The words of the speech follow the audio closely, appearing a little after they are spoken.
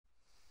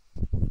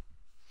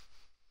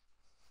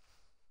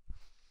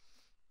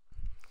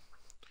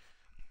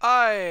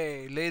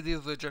Hi,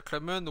 ladies and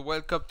gentlemen,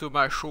 welcome to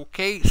my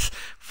showcase.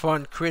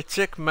 Fun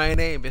Critic. My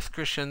name is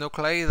Christian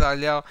Auclair,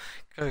 alias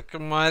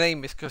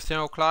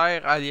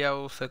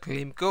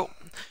Glimco.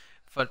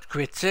 Fun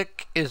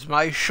Critic is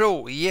my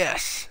show,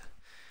 yes.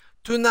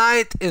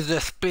 Tonight is a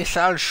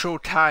special show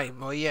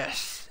time, oh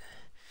yes.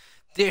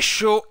 This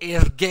show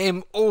is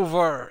game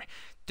over.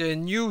 The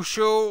new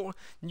show,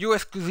 new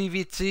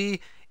exclusivity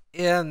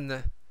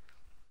in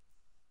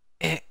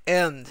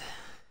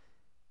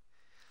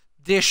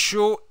this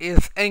show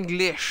is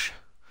English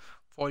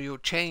for your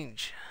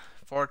changement.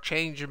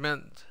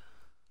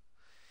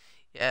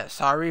 Yeah,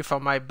 sorry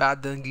for my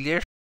bad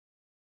English.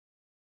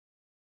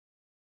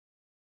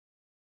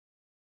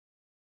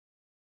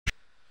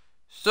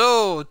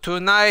 So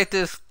tonight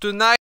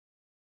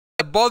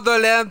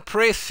Borderland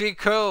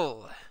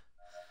Pre-Sequel.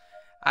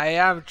 I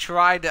am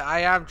tried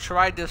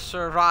to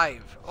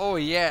survive. Oh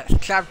yes,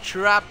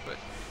 Claptrap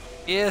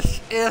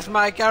is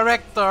my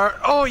character.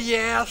 Oh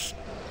yes.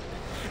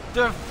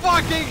 The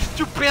fucking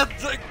stupid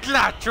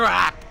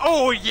Claptrap!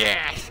 Oh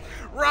yes!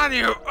 Run,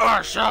 you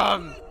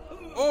awesome!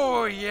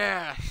 Oh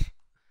yes!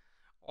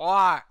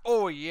 Why?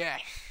 Oh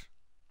yes!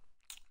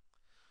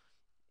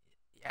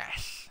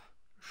 Yes.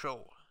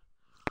 Show.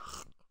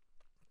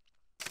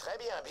 Très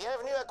bien,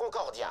 bienvenue à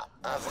Concordia.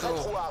 Un vrai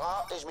trou à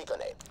rats et je m'y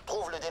connais.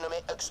 Trouve le dénommé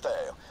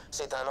Huckster.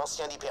 C'est un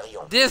ancien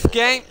d'Hyperion. This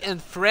game in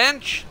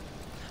French.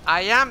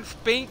 I am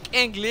speak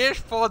English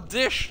for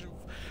this.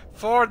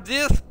 For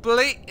this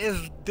play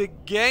is the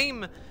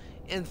game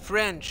in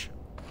French.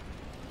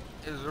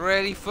 It's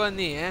really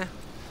funny, eh?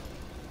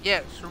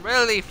 Yes,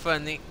 really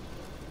funny.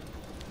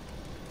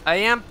 I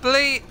am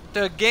play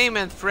the game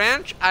in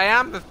French. I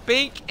am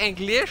speak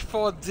English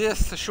for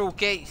this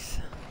showcase.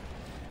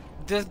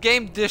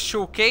 This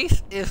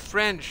showcase is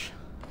French.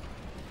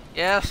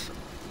 Yes.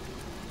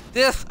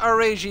 This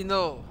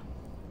original.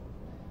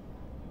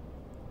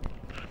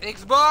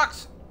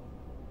 Xbox.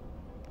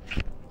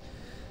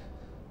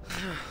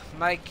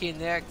 My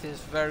Kinect is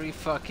very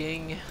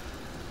fucking.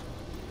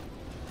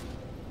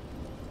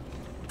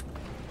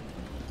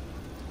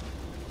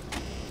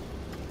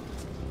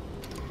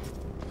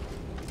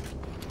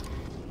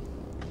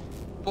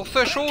 Pour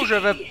ce show, je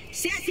vais.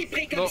 C'est assez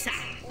près comme ça.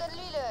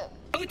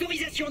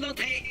 Autorisation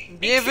d'entrée.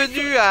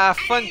 Bienvenue à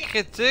Fun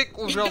Critic.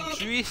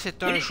 Aujourd'hui,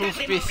 c'est un show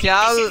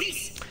spécial.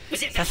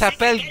 Ça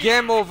s'appelle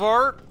Game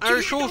Over. Un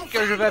show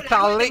que je vais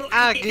parler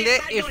anglais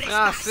et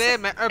français,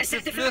 mais un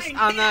peu plus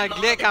en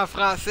anglais qu'en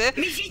français.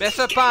 Mais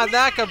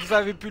cependant, comme vous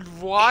avez pu le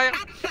voir,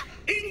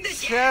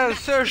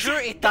 ce jeu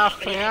est en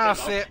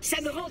français.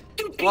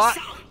 Ouais.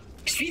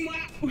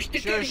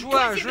 Je joue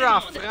à un jeu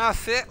en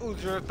français où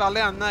je vais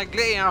parler en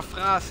anglais et en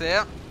français.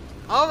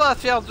 On va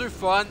faire du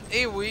fun,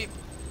 et oui.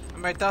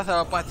 Maintenant, ça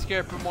va pratiquer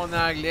un peu mon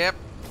anglais.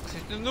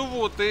 C'est une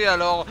nouveauté,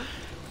 alors.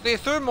 C'est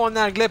sûr, mon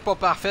anglais n'est pas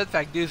parfait,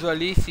 fait que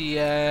désolé si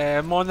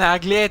mon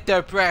anglais est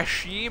un peu à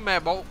chier, mais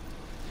bon,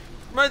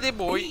 je me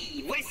débrouille.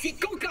 Oui, voici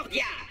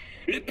Concordia,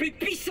 le plus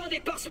puissant des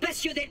ports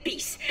spatiaux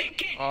d'Elpis.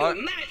 Quel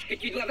dommage que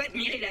tu doives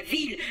admirer la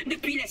ville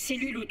depuis la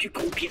cellule où tu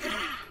croupiras.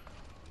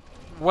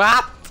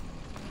 What?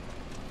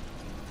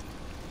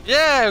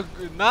 Yeah,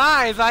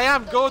 nice, I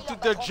am go to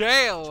the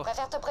jail. Je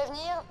préfère te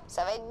prévenir,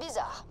 ça va être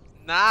bizarre.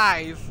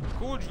 Nice,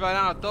 cool, je vais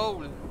aller en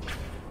tôle.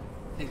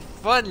 C'est le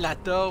fun la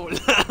tôle.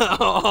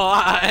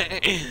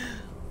 Ouais.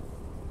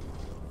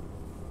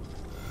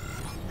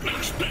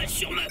 Marche pas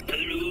sur ma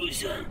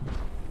pelouse.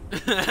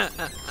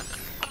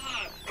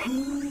 Ah,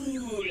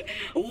 cool.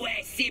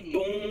 Ouais, c'est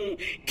bon.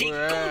 T'es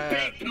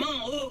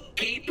complètement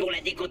OK pour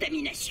la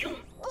décontamination.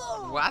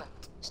 What?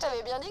 Je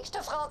t'avais bien dit que je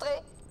te ferais entrer.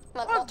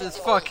 Maintenant, What is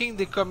fucking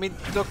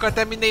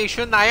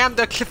decontamination? I am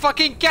the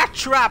fucking cat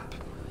trap.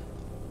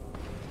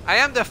 I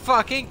am the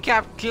fucking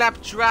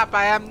claptrap.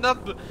 I am not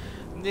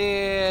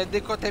the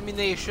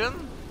decontamination.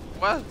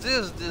 What's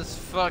this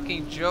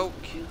fucking joke?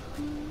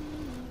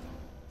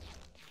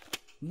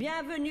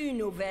 Bienvenue,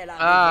 nouvelle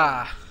arrivée.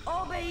 Ah.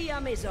 Obéis à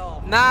mes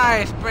ordres.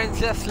 Nice,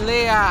 Princess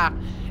Leia.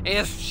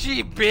 Is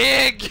she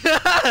big?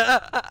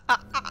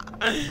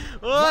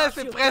 Ouais,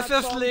 c'est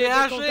Princess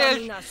Leia.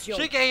 Je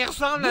sais qu'elle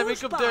ressemble à mes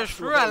coupes de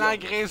cheveux à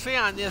l'engraisser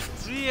en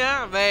esti,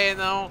 hein? Ben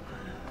non.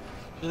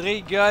 Je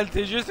rigole,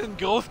 c'est juste une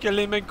grosse qui a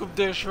les mêmes coupes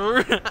de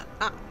cheveux.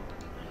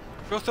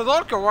 Je trouve ça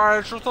drôle que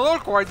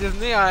Walt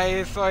Disney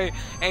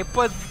ait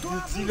pas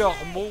dit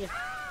leurs mots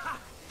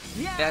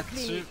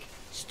là-dessus.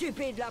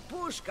 Stupide la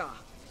pouchka.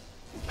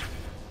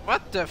 What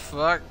the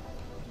fuck?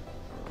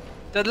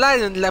 T'as de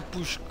l'air de la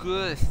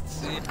pouchka,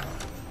 c'ti.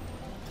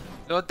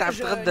 Là, t'as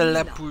traite de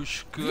la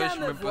pouchka, je sais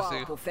même pas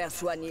c'est. Pour faire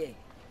soigner,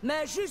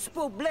 mais juste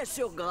pour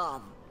blessure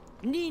grave.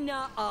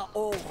 Nina a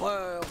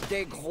horreur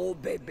des gros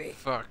bébés.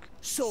 Fuck.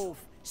 Sauf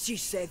si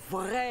c'est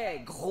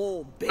vrai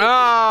gros bébé.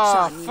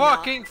 Ah, ça,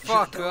 fucking Nina,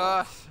 fuck j'adore.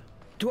 off.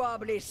 Toi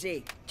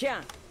blessé,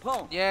 tiens,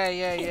 prends.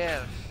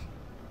 Yeah.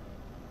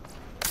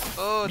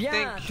 Oh, Bien,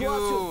 thank toi sur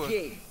you.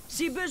 pied.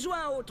 Si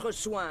besoin autre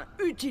soin,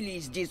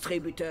 utilise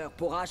distributeur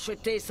pour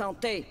acheter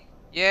santé.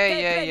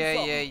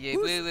 Yeah.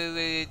 Ouf.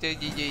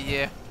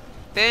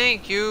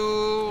 Thank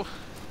you.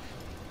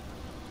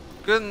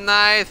 Good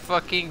night,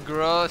 fucking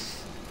gross.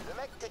 Le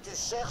mec que tu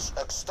cherches,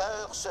 Huckster,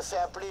 se fait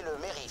appeler le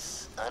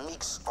mérif. Un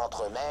mix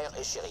entre maire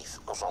et shérif.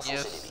 On s'en fout,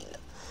 c'est débile.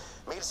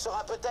 Mais il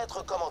saura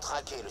peut-être comment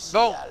traquer le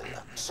signal.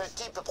 Ce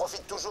type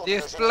profite toujours de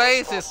This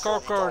place is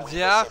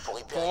Concordia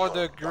for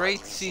the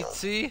great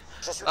city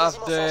of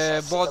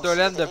the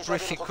Borderlands, the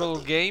pre-sequel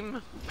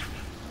game.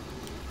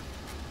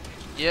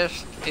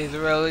 Yes, it's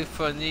really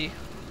funny.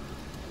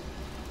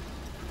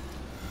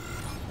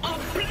 En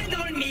plein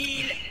dans le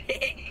mille.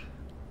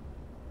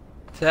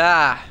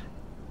 Ah,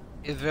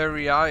 it's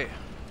very high.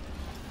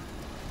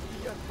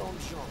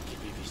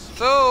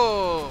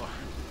 So,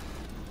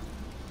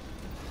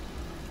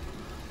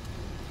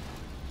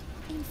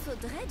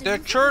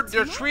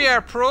 the 3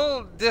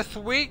 April this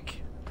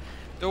week,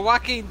 the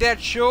Walking Dead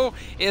show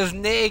is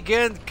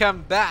Negan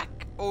come back.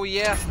 Oh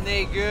yes,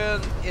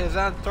 Negan is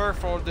enter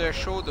for the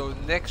show. The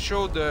next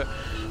show, the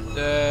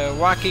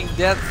Walking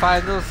Dead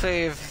final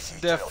save,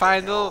 the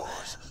final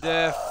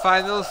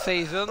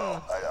season,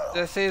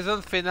 the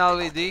season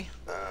finale, the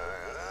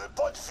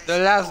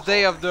last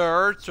day of the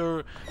Earth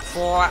for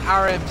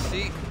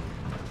RMC.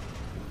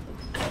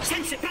 Ça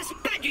ne se passe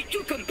pas du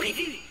tout comme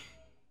prévu.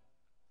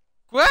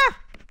 Quoi?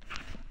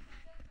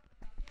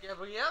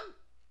 Gabriel?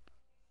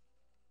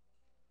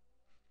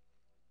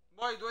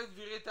 Moi, il doit être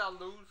viré par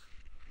loose.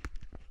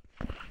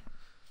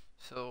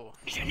 So.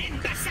 Je n'aime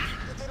pas ça.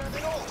 C'était l'un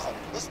des nôtres,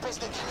 espèce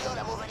de guignol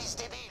à mauvaise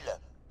débile.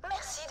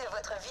 Merci de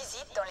votre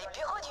visite dans les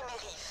bureaux du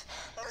Mérif.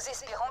 Nous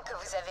espérons que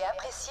vous avez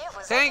apprécié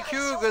vos Thank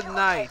you, good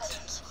night.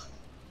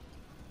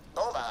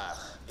 Bon bah,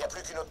 y a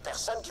plus qu'une autre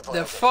personne qui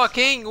pourrait... The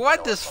fucking,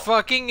 what is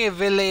fucking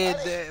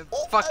elevator?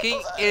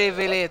 Fucking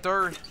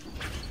elevator.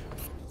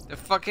 The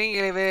fucking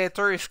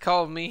elevator is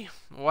called me.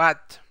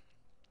 What?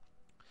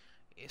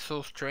 It's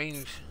so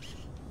strange.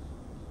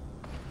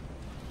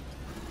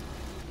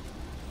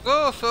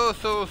 So.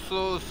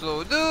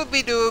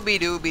 Dooby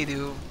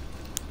doo.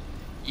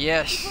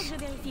 Yes. Je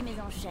vérifie mes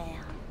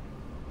enchères.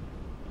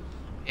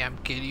 Yeah, I'm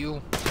kill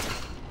you.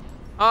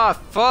 Oh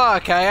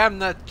fuck! I am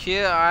not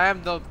kill.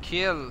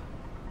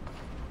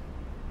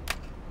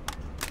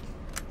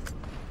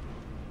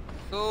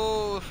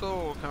 So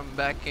come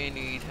back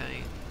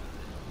anytime.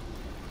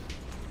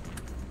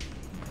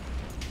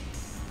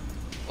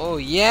 Oh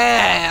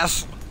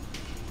yes!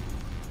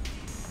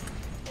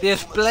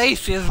 This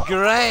place is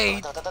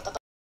great.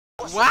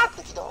 What?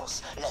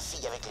 La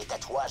fille avec les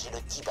tatouages et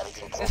le type avec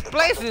une tronche This de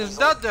place pain is de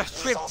not the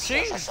prison,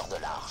 striptease. chasseur de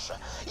l'arche.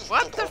 Il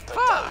What dégonfle the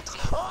fuck?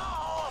 peut-être. Oh,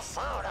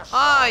 enfin, la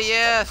Ah chance.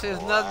 yes,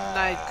 it's not a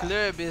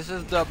nightclub, this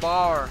is the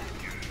bar.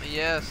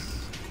 Yes.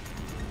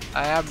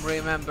 I have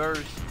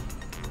remembers.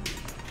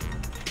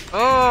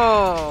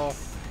 Oh!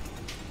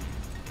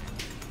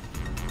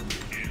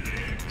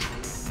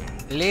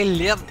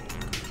 L'élite.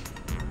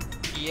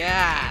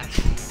 Yes.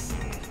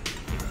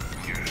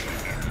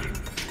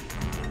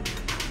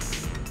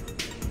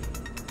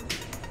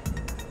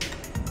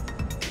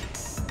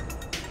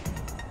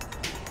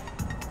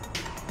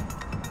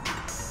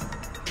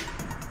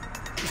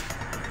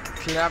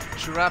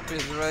 Claptrap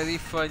is really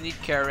funny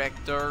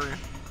character.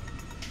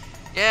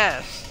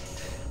 Yes.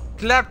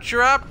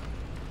 Claptrap,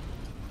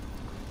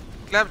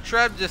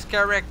 this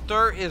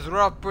character is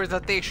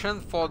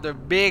representation for the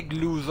big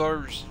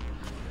losers.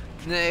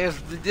 This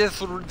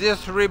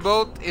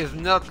reboot is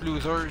not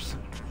losers.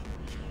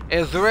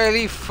 It's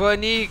really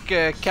funny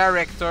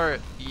character.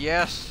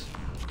 Yes.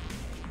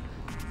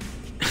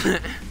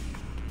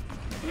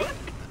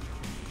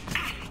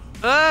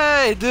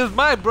 Hey, this is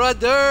my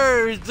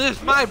brothers! This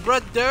is my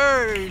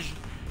brothers!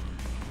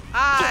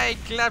 I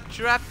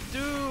Claptrap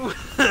too!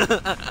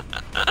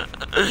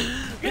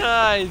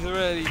 Ah, it's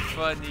really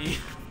funny.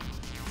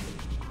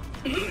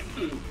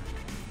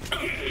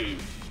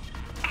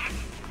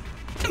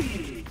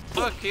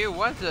 Okay,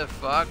 what the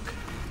fuck?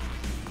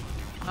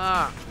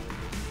 Ah.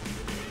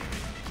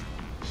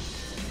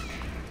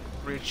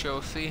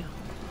 Chelsea.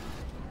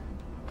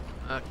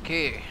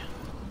 Okay.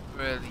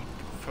 Really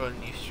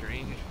funny,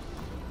 strange.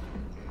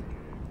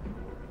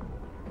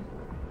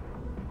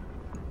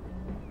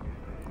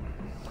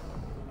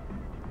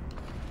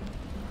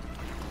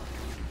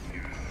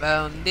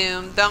 Bam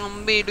dim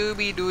dum be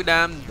dooby doo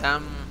dam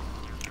dam.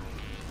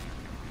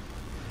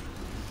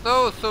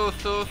 So.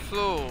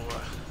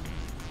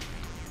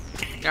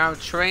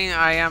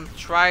 I am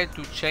trying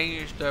to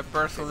change the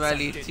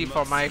personality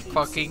for my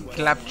fucking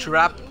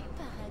Claptrap.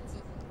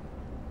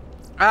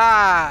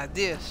 Ah,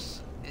 this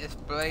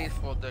place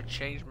for the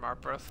change my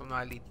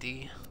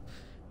personality.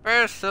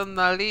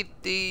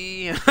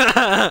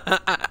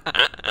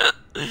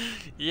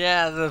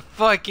 Yeah, the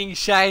fucking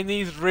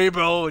Chinese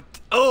reboot.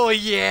 Oh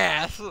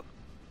yes!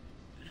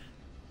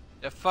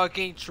 The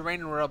fucking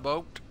train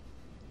robot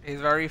is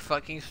very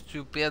fucking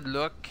stupid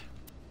look.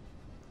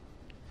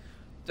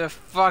 The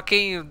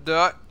fucking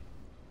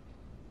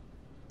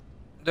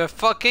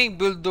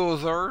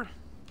bulldozer.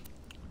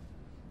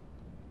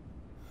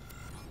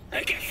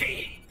 Un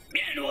café,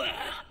 bien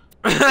noir.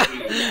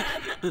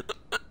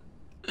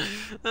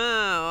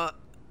 Ah,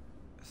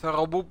 ce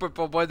robot peut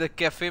pas boire de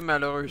café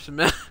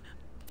malheureusement.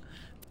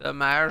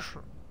 Dommage.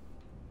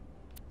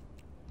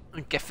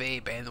 Un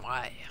café ben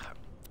noir.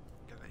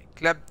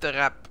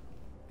 Claptrap.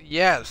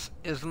 Yes,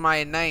 is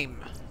my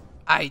name.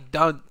 I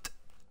don't.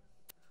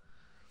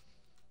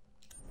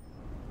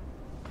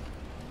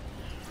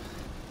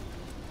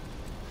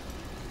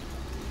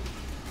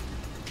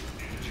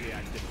 J'ai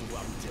hâte de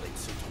pouvoir me tirer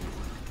dessus.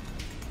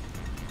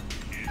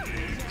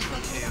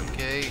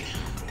 Okay.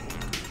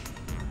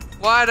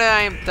 What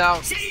I'm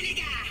talking. Salut les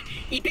gars!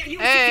 Hyperion,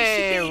 Hey,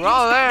 c'était super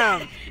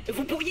Roland!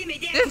 Vous pourriez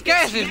m'aider à This couper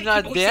guy le is signal not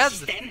qui brouille dead. ce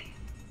système?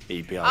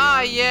 Hyperion,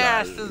 Ah yes,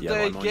 dalle, y a the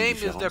vraiment une game is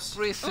the différence.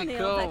 On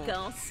est en pre-sequel.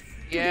 vacances.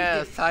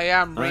 Yes, I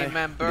am Ouais,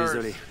 remember.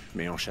 désolé,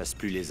 mais on chasse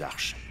plus les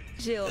arches.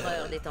 J'ai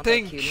horreur des Thank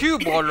tentacules. you,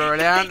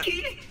 Borderland.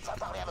 Tentacule? Va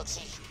parler à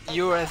Moxie.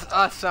 You're an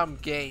awesome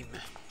game.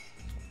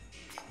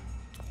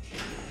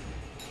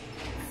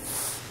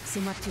 C'est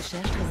moi que tu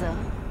cherches, trésor?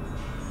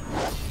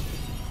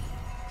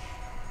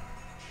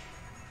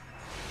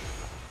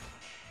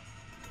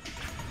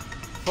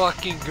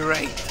 Fucking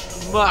great.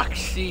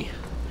 Moxie.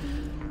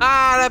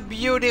 Ah, the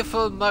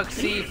beautiful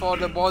Moxie for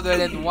the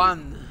Borderland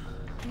 1.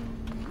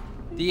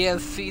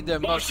 DLC de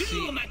Moxie.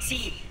 Bonjour,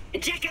 Moxie.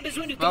 Jack a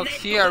besoin de ton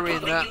Moxie aide pour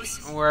reprendre Arena, Radius.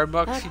 ou un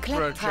Moxie Clap,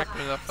 Project, clap.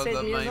 mais ça fait C'est de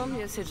de mieux en même.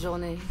 mieux cette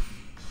journée.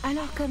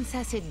 Alors comme ça,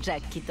 c'est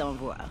Jack qui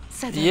t'envoie.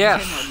 Ça doit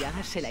Yes. vraiment lui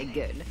arracher la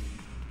gueule.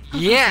 Enfin,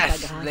 Yes,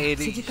 c'est pas grave.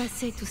 lady. C'est du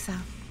passé tout ça.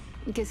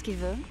 Qu'est-ce qu'il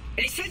veut?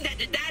 Les soldats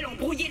de Dahl ont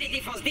brouillé les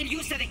défenses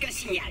d'Helios avec un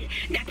signal.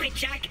 D'après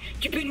Jack,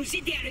 tu peux nous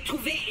aider à le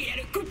trouver et à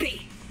le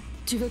couper.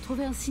 Tu veux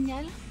trouver un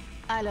signal?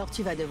 Alors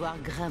tu vas devoir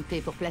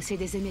grimper pour placer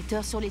des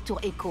émetteurs sur les tours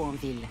écho en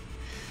ville.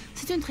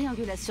 C'est une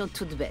triangulation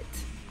toute bête.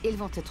 Ils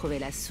vont te trouver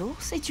la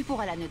source et tu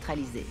pourras la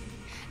neutraliser.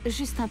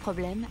 Juste un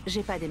problème,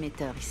 j'ai pas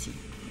d'émetteur ici.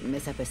 Mais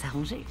ça peut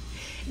s'arranger.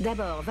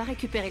 D'abord, va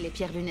récupérer les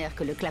pierres lunaires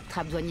que le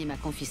claptrap douanier m'a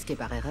confisquées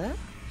par erreur.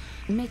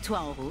 Mets-toi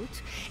en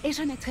route et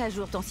je mettrai à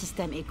jour ton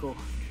système écho.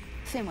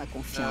 Fais-moi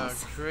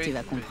confiance, great. tu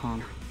vas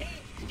comprendre.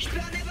 Je peux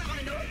en avoir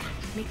un autre?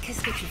 Mais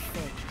qu'est-ce que tu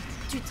fais?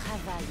 Tu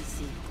travailles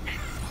ici.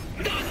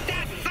 Dans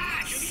ta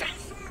face!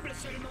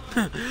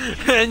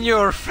 In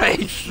your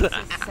face. C'est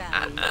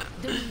ça, oui.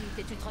 2 minutes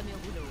et tu te remets au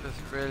boulot.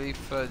 That's really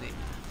funny.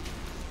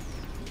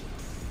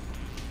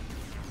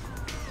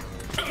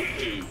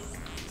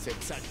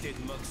 Cette saleté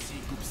de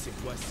Moxie coupe ses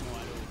poissons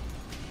à l'eau.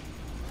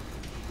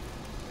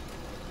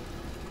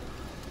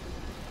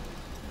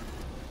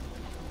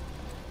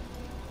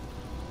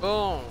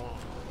 Bon.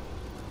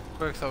 Je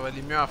crois que ça va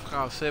aller mieux en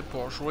français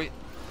pour jouer.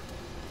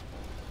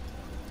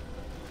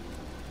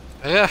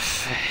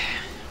 Bref.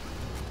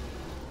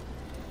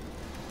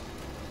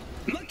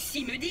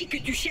 Moxie me dit que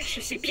tu cherches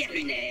ces pierres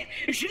lunaires.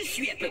 Je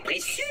suis à peu près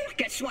sûr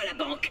qu'elles sont à la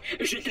banque.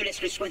 Je te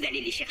laisse le soin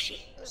d'aller les chercher.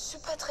 Je suis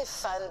pas très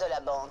fan de la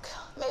banque.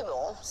 Mais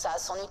bon, ça a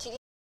son utilité.